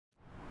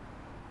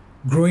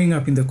Growing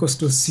up in the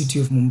coastal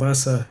city of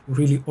Mombasa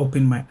really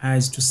opened my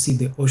eyes to see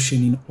the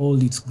ocean in all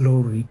its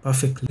glory,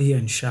 perfectly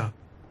and sharp.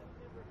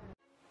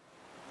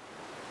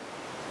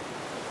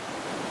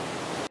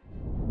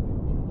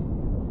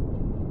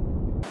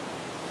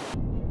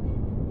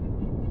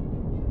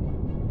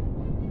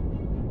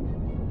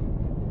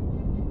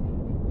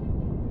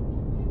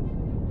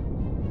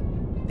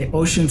 The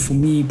ocean for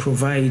me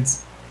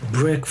provides a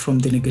break from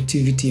the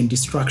negativity and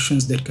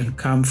distractions that can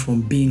come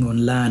from being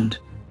on land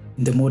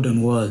in the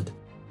modern world.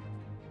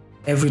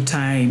 Every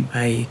time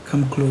I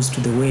come close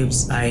to the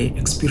waves, I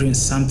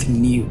experience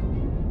something new.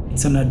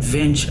 It's an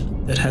adventure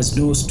that has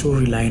no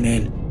storyline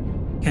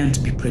and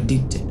can't be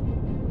predicted.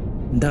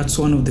 And that's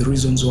one of the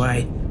reasons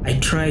why I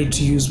try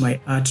to use my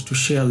art to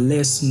share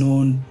less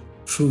known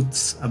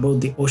truths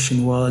about the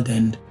ocean world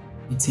and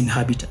its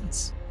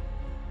inhabitants.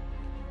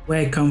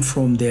 Where I come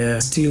from, there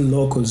are still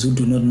locals who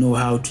do not know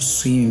how to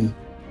swim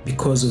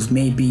because of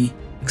maybe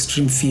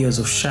extreme fears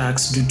of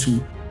sharks due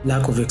to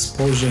lack of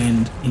exposure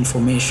and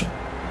information.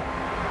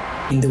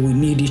 In the We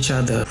Need Each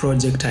Other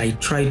project, I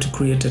try to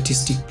create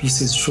artistic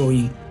pieces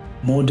showing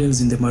models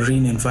in the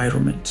marine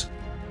environment.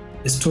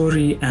 The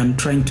story I'm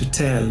trying to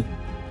tell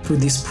through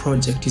this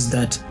project is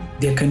that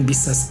there can be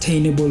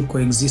sustainable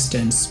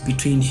coexistence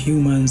between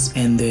humans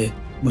and the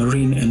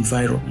marine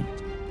environment.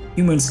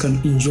 Humans can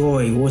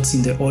enjoy what's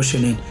in the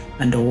ocean and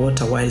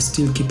underwater while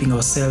still keeping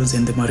ourselves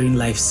and the marine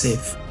life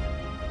safe.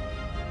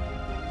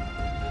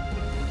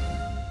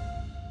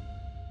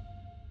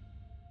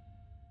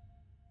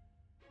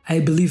 I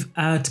believe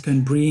art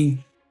can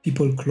bring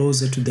people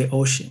closer to the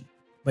ocean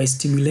by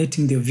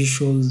stimulating their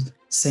visual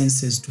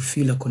senses to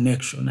feel a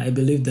connection. I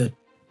believe that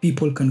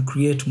people can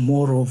create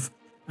more of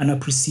an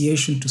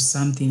appreciation to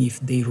something if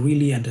they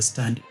really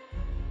understand it,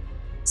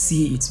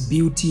 see its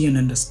beauty and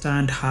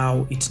understand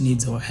how it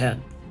needs our help.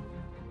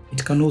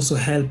 It can also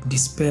help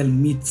dispel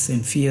myths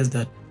and fears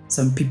that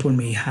some people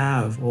may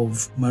have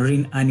of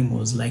marine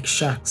animals like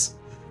sharks,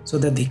 so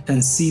that they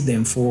can see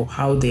them for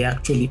how they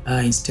actually are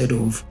instead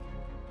of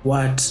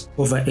what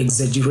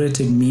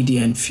over-exaggerated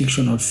media and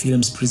fictional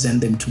films present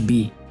them to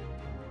be.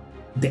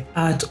 The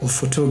art of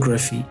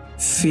photography,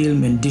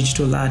 film and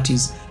digital art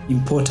is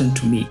important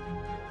to me,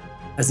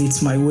 as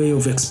it's my way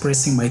of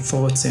expressing my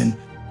thoughts and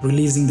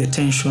releasing the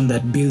tension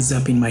that builds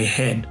up in my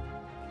head.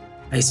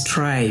 I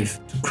strive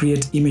to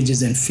create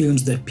images and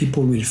films that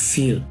people will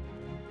feel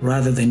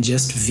rather than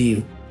just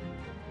view.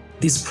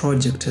 This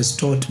project has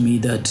taught me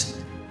that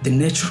the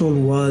natural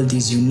world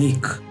is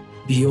unique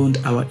beyond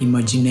our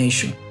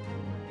imagination.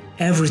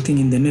 Everything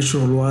in the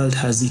natural world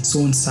has its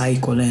own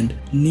cycle and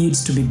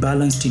needs to be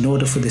balanced in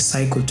order for the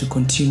cycle to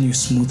continue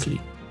smoothly.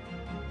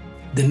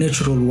 The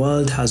natural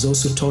world has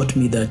also taught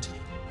me that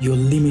you're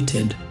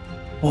limited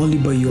only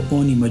by your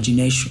own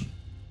imagination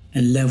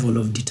and level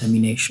of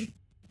determination.